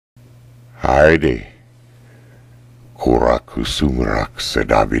Haide, Kurakusumrak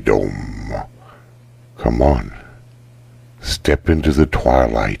Sedavidom. Come on, step into the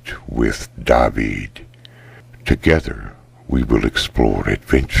twilight with David. Together we will explore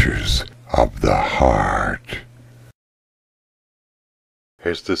adventures of the heart.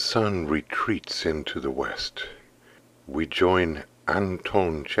 As the sun retreats into the west, we join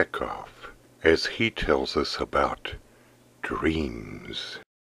Anton Chekhov as he tells us about dreams.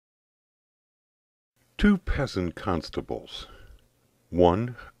 Two peasant constables,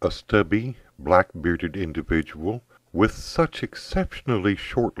 one a stubby, black-bearded individual with such exceptionally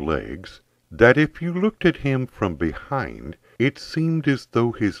short legs that if you looked at him from behind, it seemed as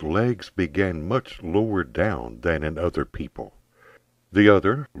though his legs began much lower down than in other people. The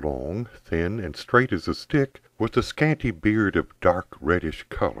other, long, thin, and straight as a stick, with a scanty beard of dark reddish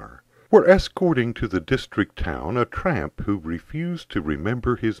color, were escorting to the district town a tramp who refused to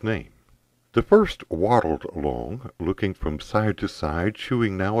remember his name. The first waddled along, looking from side to side,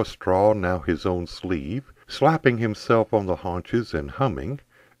 chewing now a straw, now his own sleeve, slapping himself on the haunches and humming,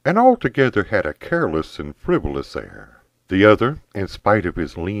 and altogether had a careless and frivolous air. The other, in spite of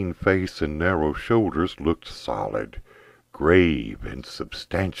his lean face and narrow shoulders, looked solid, grave and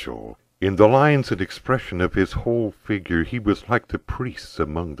substantial. In the lines and expression of his whole figure he was like the priests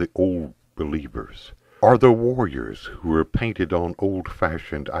among the old believers, or the warriors who were painted on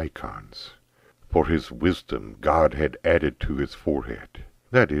old-fashioned icons. For his wisdom God had added to his forehead.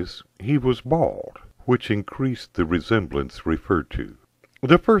 That is, he was bald, which increased the resemblance referred to.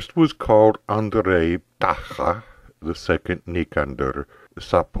 The first was called Andrei Ptacha, the second Nikander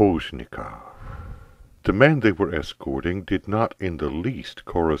Sapozhnikov. The man they were escorting did not in the least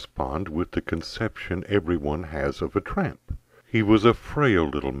correspond with the conception everyone has of a tramp. He was a frail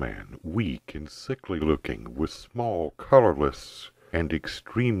little man, weak and sickly-looking, with small, colorless, and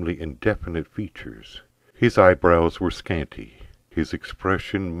extremely indefinite features. His eyebrows were scanty, his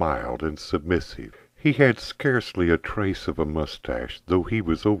expression mild and submissive. He had scarcely a trace of a mustache, though he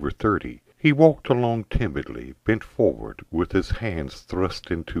was over 30. He walked along timidly, bent forward, with his hands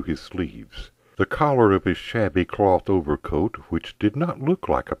thrust into his sleeves. The collar of his shabby cloth overcoat, which did not look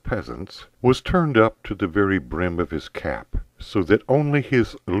like a peasant's, was turned up to the very brim of his cap, so that only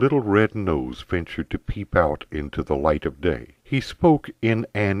his little red nose ventured to peep out into the light of day. He spoke in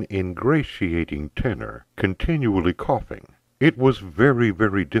an ingratiating tenor, continually coughing. It was very,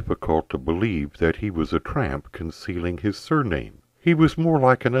 very difficult to believe that he was a tramp concealing his surname. He was more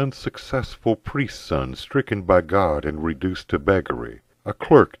like an unsuccessful priest's son stricken by God and reduced to beggary, a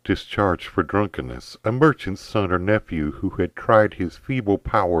clerk discharged for drunkenness, a merchant's son or nephew who had tried his feeble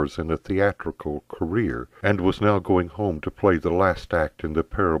powers in a theatrical career and was now going home to play the last act in the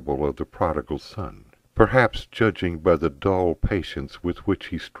parable of the prodigal son. Perhaps, judging by the dull patience with which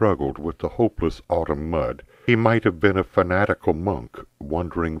he struggled with the hopeless autumn mud, he might have been a fanatical monk,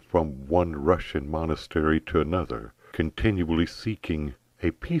 wandering from one Russian monastery to another, continually seeking a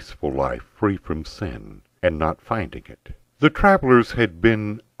peaceful life free from sin, and not finding it. The travelers had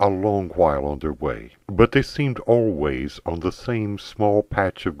been a long while on their way, but they seemed always on the same small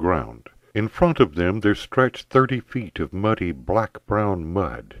patch of ground. In front of them there stretched 30 feet of muddy black-brown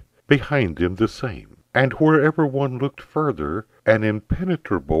mud, behind them the same, and wherever one looked further, an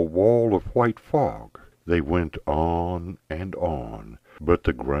impenetrable wall of white fog. They went on, but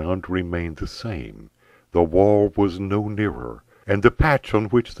the ground remained the same. The wall was no nearer, and the patch on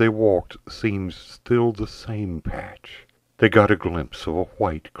which they walked seemed still the same patch. They got a glimpse of a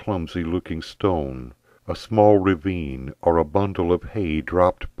white, clumsy-looking stone, a small ravine, or a bundle of hay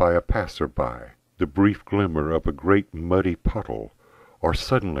dropped by a passer-by, the brief glimmer of a great muddy puddle, or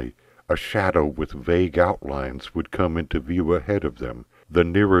suddenly a shadow with vague outlines would come into view ahead of them. The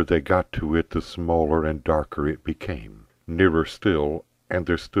nearer they got to it, the smaller and darker it became. Nearer still, and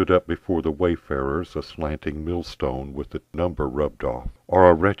there stood up before the wayfarers a slanting millstone with the number rubbed off, or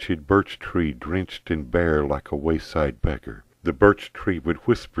a wretched birch tree drenched and bare like a wayside beggar. The birch tree would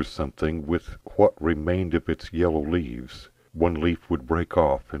whisper something with what remained of its yellow leaves. One leaf would break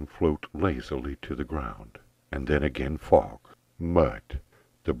off and float lazily to the ground. And then again fog, mud,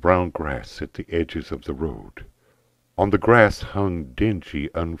 the brown grass at the edges of the road. On the grass hung dingy,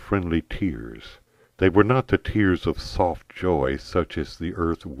 unfriendly tears. They were not the tears of soft joy such as the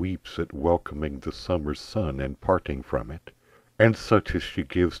earth weeps at welcoming the summer sun and parting from it, and such as she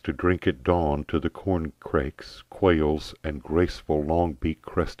gives to drink at dawn to the corncrakes, quails, and graceful long-beaked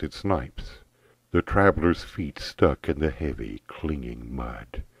crested snipes. The traveller's feet stuck in the heavy, clinging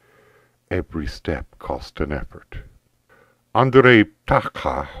mud. Every step cost an effort. Andrei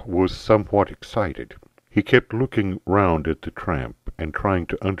Ptacha was somewhat excited. He kept looking round at the tramp and trying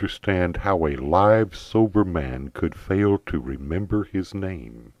to understand how a live, sober man could fail to remember his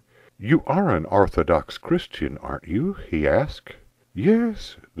name. "You are an Orthodox Christian, aren't you?" he asked.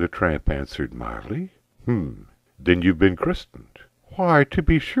 "Yes," the tramp answered mildly. Then you've been christened." "Why, to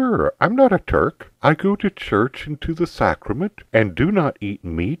be sure, I'm not a Turk. I go to church and to the sacrament, and do not eat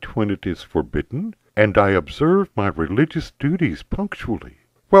meat when it is forbidden, and I observe my religious duties punctually."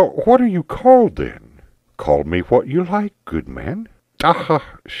 "Well, what are you called, then?" "Call me what you like, good man." Aha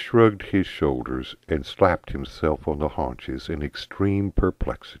shrugged his shoulders and slapped himself on the haunches in extreme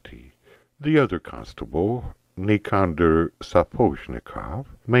perplexity. The other constable, Nikander Sapochnikov,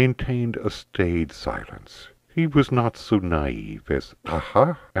 maintained a staid silence. He was not so naive as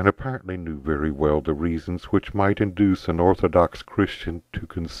Aha, and apparently knew very well the reasons which might induce an Orthodox Christian to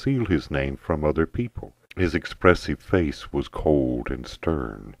conceal his name from other people. His expressive face was cold and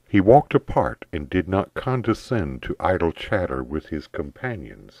stern. He walked apart and did not condescend to idle chatter with his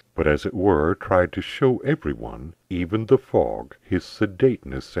companions, but as it were tried to show everyone, even the fog, his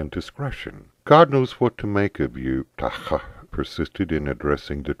sedateness and discretion. "God knows what to make of you," Aha persisted in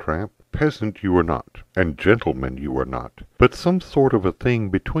addressing the tramp. "Peasant you are not, and gentleman you are not, but some sort of a thing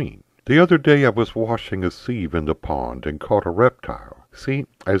between. The other day I was washing a sieve in the pond and caught a reptile, see,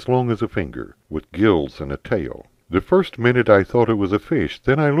 as long as a finger, with gills and a tail. The first minute I thought it was a fish,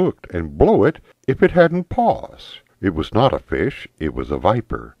 then I looked, and blow it, if it hadn't paws. It was not a fish, it was a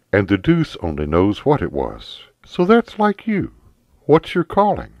viper, and the deuce only knows what it was. So that's like you. What's your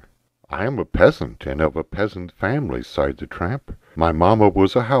calling?" "I am a peasant, and of a peasant family," sighed the tramp. "My mamma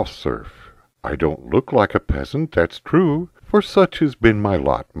was a house serf. I don't look like a peasant, that's true, for such has been my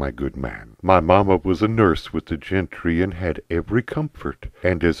lot, my good man. My mamma was a nurse with the gentry and had every comfort,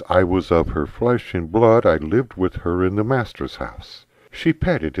 and as I was of her flesh and blood, I lived with her in the master's house. She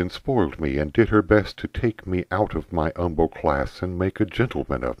petted and spoiled me, and did her best to take me out of my humble class and make a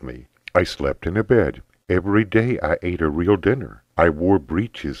gentleman of me. I slept in a bed. Every day I ate a real dinner. I wore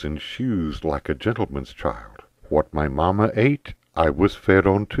breeches and shoes like a gentleman's child. What my mamma ate, I was fed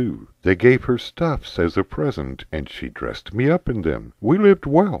on too. They gave her stuffs as a present, and she dressed me up in them. We lived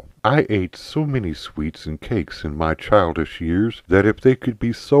well. I ate so many sweets and cakes in my childish years that if they could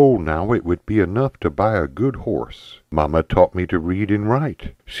be sold now it would be enough to buy a good horse. Mamma taught me to read and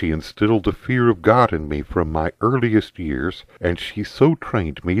write. She instilled the fear of God in me from my earliest years, and she so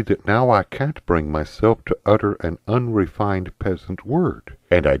trained me that now I can't bring myself to utter an unrefined peasant word.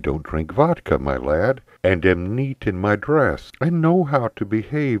 And I don't drink vodka, my lad, and am neat in my dress, and know how to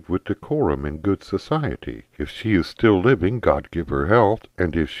behave with decorum in good society. If she is still living, God give her health,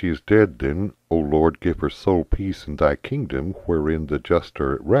 and if she is dead, then, O Lord, give her soul peace in thy kingdom, wherein the just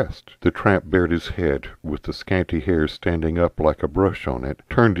are at rest." The tramp bared his head, with the scanty hair standing up like a brush on it,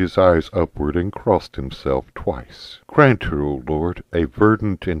 turned his eyes upward, and crossed himself twice. "Grant her, O Lord, a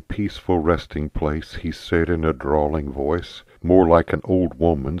verdant and peaceful resting place," he said in a drawling voice, more like an old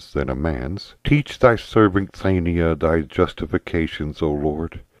woman's than a man's. "Teach thy servant Xenia thy justifications, O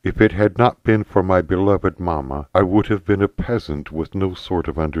Lord. If it had not been for my beloved mamma, I would have been a peasant with no sort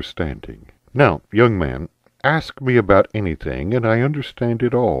of understanding. Now, young man, ask me about anything, and I understand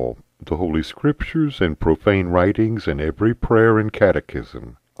it all, the Holy Scriptures and profane writings and every prayer and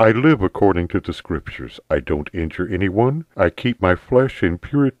catechism. I live according to the Scriptures. I don't injure anyone. I keep my flesh in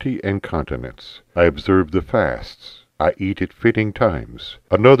purity and continence. I observe the fasts. I eat at fitting times.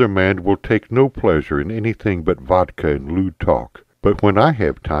 Another man will take no pleasure in anything but vodka and lewd talk. But when I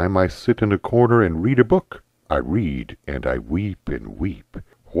have time, I sit in a corner and read a book. I read, and I weep and weep."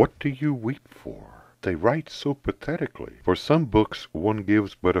 "What do you weep for?" "They write so pathetically. For some books one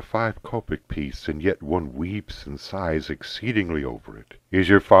gives but a 5-kopeck piece, and yet one weeps and sighs exceedingly over it." "Is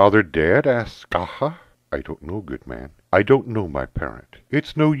your father dead?" asked Aha. "I don't know, good man. I don't know my parent.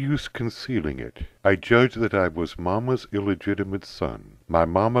 It's no use concealing it. I judge that I was mamma's illegitimate son. My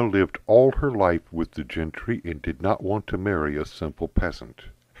mamma lived all her life with the gentry and did not want to marry a simple peasant."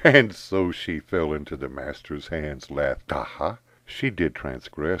 "And so she fell into the master's hands," laughed Aha. "She did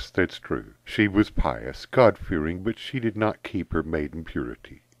transgress, that's true. She was pious, God-fearing, but she did not keep her maiden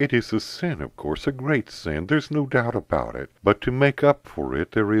purity. It is a sin, of course, a great sin, there's no doubt about it. But to make up for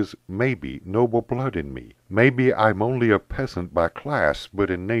it, there is, maybe, noble blood in me. Maybe I'm only a peasant by class, but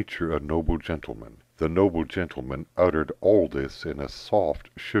in nature a noble gentleman." The noble gentleman uttered all this in a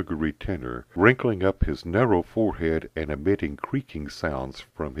soft, sugary tenor, wrinkling up his narrow forehead and emitting creaking sounds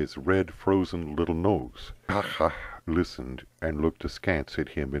from his red, frozen little nose. Aha listened and looked askance at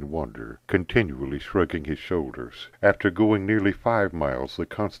him in wonder, continually shrugging his shoulders. After going nearly 5 miles, the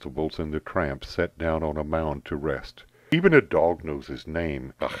constables and the tramp sat down on a mound to rest. "Even a dog knows his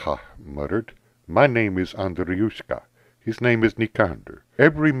name," Aha muttered. My name is Andreyushka. His name is Nikander.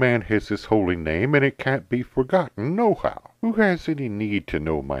 Every man has his holy name, and it can't be forgotten nohow. Who has any need to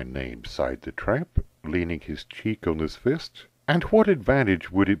know my name? Sighed the tramp, leaning his cheek on his fist. And what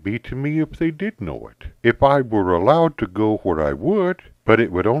advantage would it be to me if they did know it? If I were allowed to go where I would, but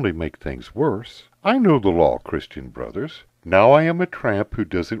it would only make things worse. I know the law, Christian brothers. Now I am a tramp who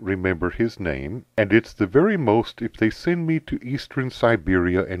doesn't remember his name, and it's the very most if they send me to eastern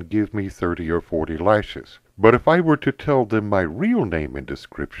Siberia and give me 30 or 40 lashes. But if I were to tell them my real name and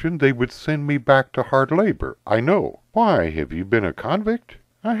description, they would send me back to hard labor, I know. Why, have you been a convict?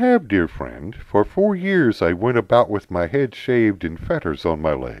 I have, dear friend. For 4 years I went about with my head shaved and fetters on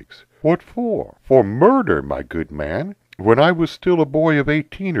my legs. What for? For murder, my good man. When I was still a boy of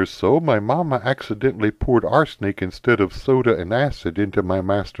 18 or so, my mamma accidentally poured arsenic instead of soda and acid into my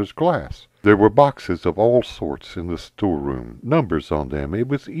master's glass. There were boxes of all sorts in the storeroom, numbers on them. It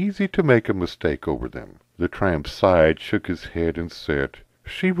was easy to make a mistake over them. The tramp sighed, shook his head, and said,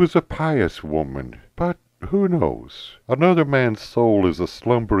 "She was a pious woman, but who knows? Another man's soul is a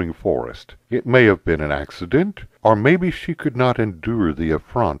slumbering forest. It may have been an accident, or maybe she could not endure the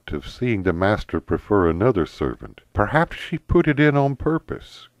affront of seeing the master prefer another servant. Perhaps she put it in on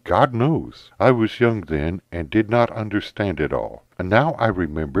purpose. God knows. I was young then, and did not understand it all. And now I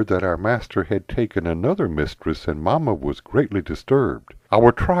remember that our master had taken another mistress, and Mamma was greatly disturbed.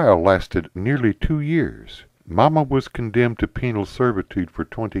 Our trial lasted nearly 2 years. Mamma was condemned to penal servitude for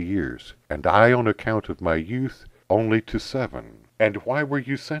 20 years, and I, on account of my youth, only to 7. And why were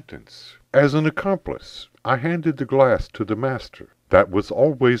you sentenced? As an accomplice. I handed the glass to the master. That was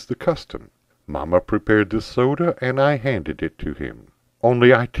always the custom. Mamma prepared the soda, and I handed it to him.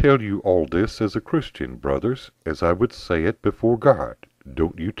 Only I tell you all this as a Christian, brothers, as I would say it before God.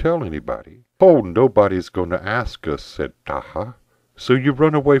 Don't you tell anybody." "Oh, nobody's going to ask us," said Taha. "So you've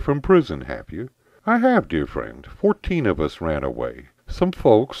run away from prison, have you?" "I have, dear friend. 14 of us ran away. Some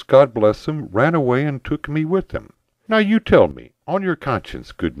folks, God bless them, ran away and took me with them. Now you tell me, on your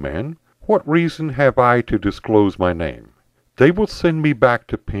conscience, good man, what reason have I to disclose my name? They will send me back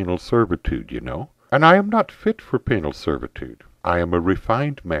to penal servitude, you know, and I am not fit for penal servitude. I am a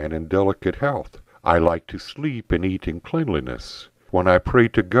refined man in delicate health. I like to sleep and eat in cleanliness. When I pray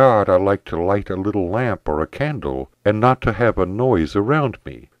to God, I like to light a little lamp or a candle, and not to have a noise around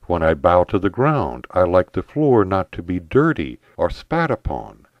me. When I bow to the ground, I like the floor not to be dirty or spat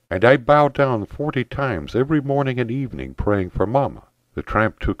upon. And I bow down 40 times every morning and evening, praying for Mamma." The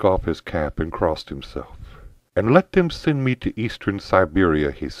tramp took off his cap and crossed himself. "And let them send me to eastern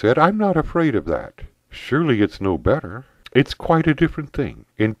Siberia," he said. "I'm not afraid of that. Surely it's no better. It's quite a different thing.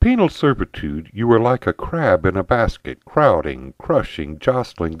 In penal servitude, you are like a crab in a basket, crowding, crushing,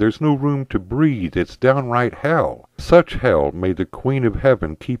 jostling. There's no room to breathe. It's downright hell. Such hell, may the Queen of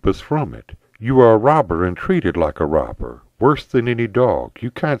Heaven keep us from it. You are a robber and treated like a robber, worse than any dog.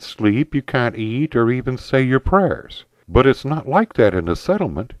 You can't sleep, you can't eat, or even say your prayers. But it's not like that in a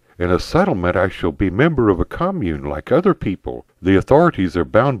settlement. In a settlement I shall be member of a commune like other people. The authorities are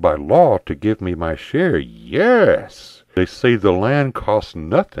bound by law to give me my share. Yes! They say the land costs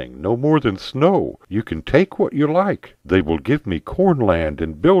nothing, no more than snow. You can take what you like. They will give me corn land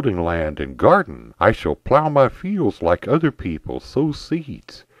and building land and garden. I shall plow my fields like other people, sow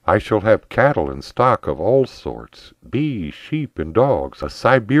seeds. I shall have cattle and stock of all sorts, bees, sheep, and dogs, a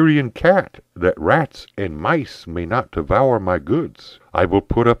Siberian cat, that rats and mice may not devour my goods. I will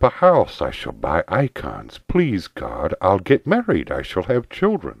put up a house. I shall buy icons. Please God, I'll get married. I shall have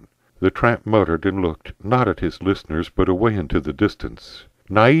children." The tramp muttered and looked, not at his listeners, but away into the distance.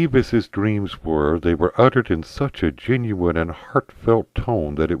 Naive as his dreams were, they were uttered in such a genuine and heartfelt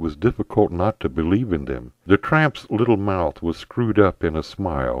tone that it was difficult not to believe in them. The tramp's little mouth was screwed up in a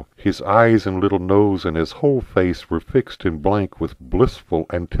smile. His eyes and little nose and his whole face were fixed and blank with blissful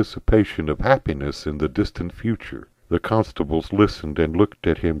anticipation of happiness in the distant future. The constables listened and looked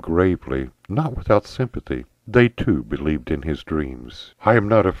at him gravely, not without sympathy. They, too, believed in his dreams. "I am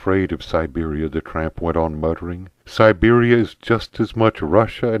not afraid of Siberia," the tramp went on muttering. "Siberia is just as much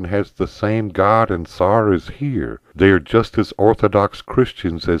Russia and has the same God and Tsar as here. They are just as Orthodox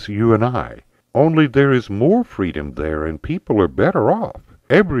Christians as you and I. Only there is more freedom there, and people are better off.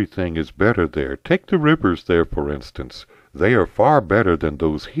 Everything is better there. Take the rivers there, for instance. They are far better than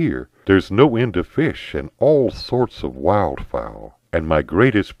those here. There's no end of fish, and all sorts of wildfowl. And my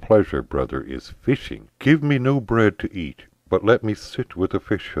greatest pleasure, brother, is fishing. Give me no bread to eat, but let me sit with a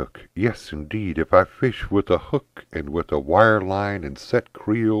fish hook. Yes, indeed, if I fish with a hook and with a wire line and set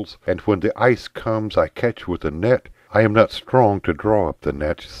creels, and when the ice comes I catch with a net, I am not strong to draw up the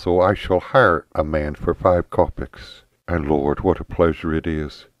net, so I shall hire a man for 5 kopecks. And Lord, what a pleasure it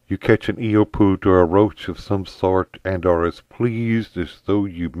is! You catch an eelpoot or a roach of some sort and are as pleased as though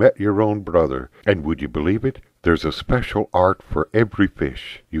you met your own brother. And would you believe it? There's a special art for every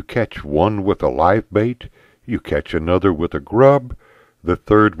fish. You catch one with a live bait, you catch another with a grub, the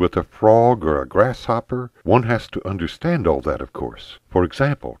third with a frog or a grasshopper. One has to understand all that, of course. For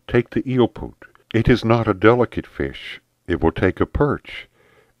example, take the eelpoot. It is not a delicate fish. It will take a perch.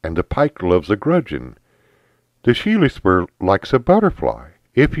 And the pike loves a gudgeon. The sheely spur likes a butterfly.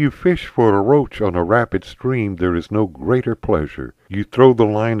 If you fish for a roach on a rapid stream, there is no greater pleasure. You throw the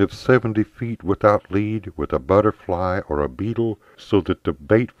line of 70 feet without lead with a butterfly or a beetle so that the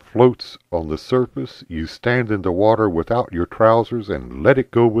bait floats on the surface. You stand in the water without your trousers and let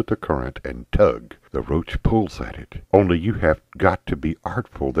it go with the current and tug. The roach pulls at it. Only you have got to be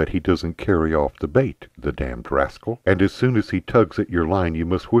artful that he doesn't carry off the bait, the damned rascal. And as soon as he tugs at your line, you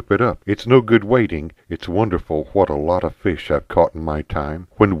must whip it up. It's no good waiting. It's wonderful what a lot of fish I've caught in my time.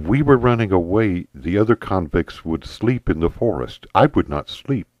 When we were running away, the other convicts would sleep in the forest. I would not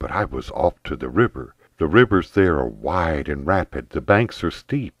sleep, but I was off to the river. The rivers there are wide and rapid. The banks are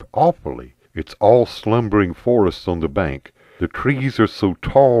steep, awfully. It's all slumbering forests on the bank. The trees are so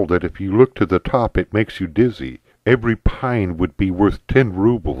tall that if you look to the top it makes you dizzy. Every pine would be worth 10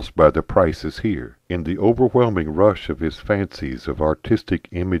 rubles by the prices here. In the overwhelming rush of his fancies of artistic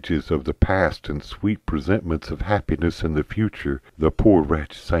images of the past and sweet presentments of happiness in the future, the poor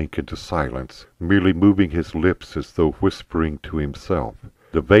wretch sank into silence, merely moving his lips as though whispering to himself.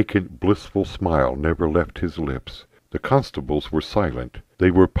 The vacant, blissful smile never left his lips. The constables were silent. They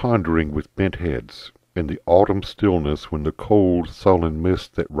were pondering with bent heads. In the autumn stillness, when the cold, sullen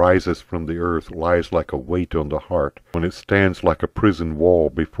mist that rises from the earth lies like a weight on the heart, when it stands like a prison wall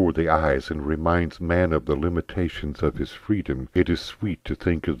before the eyes and reminds man of the limitations of his freedom, it is sweet to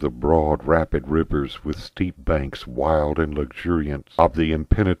think of the broad, rapid rivers with steep banks, wild and luxuriant, of the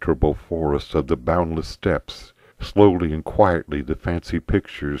impenetrable forests, of the boundless steppes. Slowly and quietly the fancy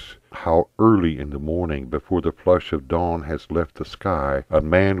pictures how early in the morning, before the flush of dawn has left the sky, a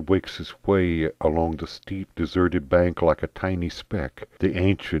man wakes his way along the steep, deserted bank like a tiny speck. The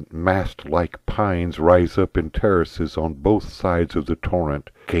ancient, mast-like pines rise up in terraces on both sides of the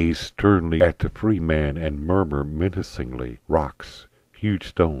torrent, gaze sternly at the free man, and murmur menacingly. Rocks, huge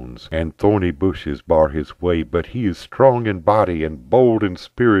stones, and thorny bushes bar his way, but he is strong in body and bold in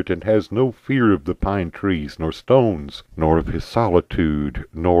spirit, and has no fear of the pine trees, nor stones, nor of his solitude,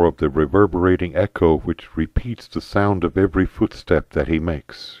 nor of the reverberating echo which repeats the sound of every footstep that he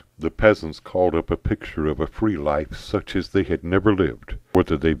makes. The peasants called up a picture of a free life such as they had never lived,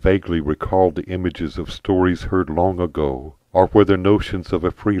 whether they vaguely recalled the images of stories heard long ago, or whether notions of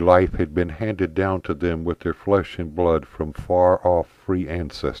a free life had been handed down to them with their flesh and blood from far-off free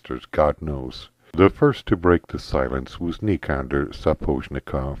ancestors, God knows. The first to break the silence was Nikanor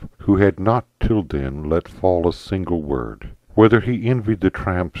Sapozhnikov, who had not till then let fall a single word. Whether he envied the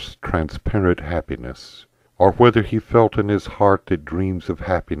tramp's transparent happiness, or whether he felt in his heart that dreams of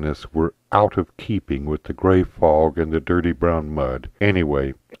happiness were out of keeping with the gray fog and the dirty brown mud,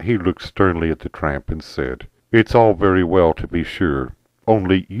 anyway, he looked sternly at the tramp and said, "It's all very well, to be sure,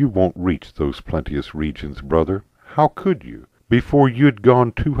 only you won't reach those plenteous regions, brother. How could you? Before you'd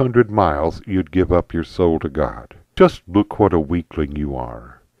gone 200 miles, you'd give up your soul to God. Just look what a weakling you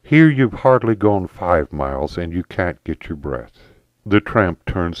are. Here you've hardly gone 5 miles, and you can't get your breath." The tramp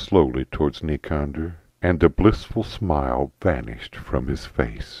turned slowly towards Nikanor, and the blissful smile vanished from his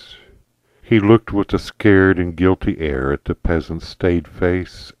face. He looked with a scared and guilty air at the peasant's staid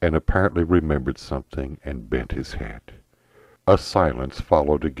face, and apparently remembered something, and bent his head. A silence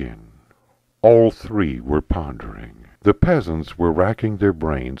followed again. All three were pondering. The peasants were racking their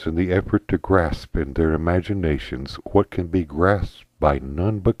brains in the effort to grasp in their imaginations what can be grasped by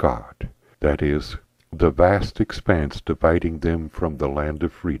none but God, that is, the vast expanse dividing them from the land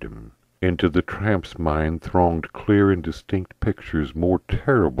of freedom. Into the tramp's mind thronged clear and distinct pictures more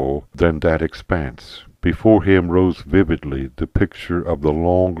terrible than that expanse. Before him rose vividly the picture of the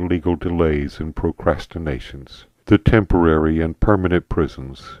long legal delays and procrastinations, the temporary and permanent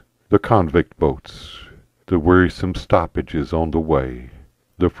prisons, the convict boats, the wearisome stoppages on the way,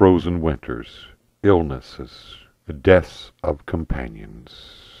 the frozen winters, illnesses, the deaths of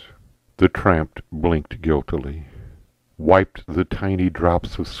companions. The tramp blinked guiltily, wiped the tiny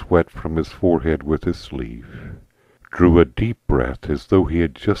drops of sweat from his forehead with his sleeve, drew a deep breath as though he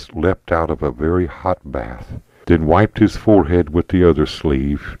had just leapt out of a very hot bath, then wiped his forehead with the other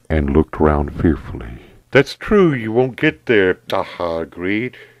sleeve and looked round fearfully. "That's true, you won't get there," Taha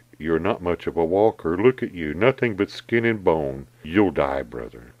agreed. "You're not much of a walker. Look at you, nothing but skin and bone. You'll die,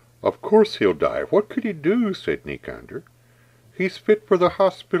 brother." "Of course he'll die. What could he do?" said Nikanor. He's fit for the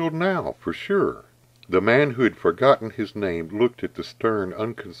hospital now, for sure." The man who had forgotten his name looked at the stern,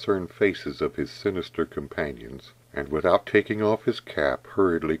 unconcerned faces of his sinister companions, and without taking off his cap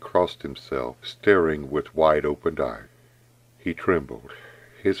hurriedly crossed himself, staring with wide-opened eyes. He trembled,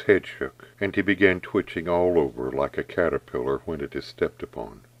 his head shook, and he began twitching all over like a caterpillar when it is stepped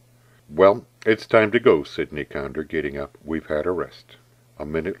upon. "Well, it's time to go," said Nikander, getting up. "We've had a rest." A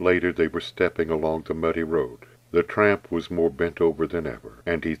minute later they were stepping along the muddy road. The tramp was more bent over than ever,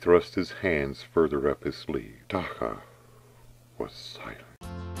 and he thrust his hands further up his sleeve. Taka was silent.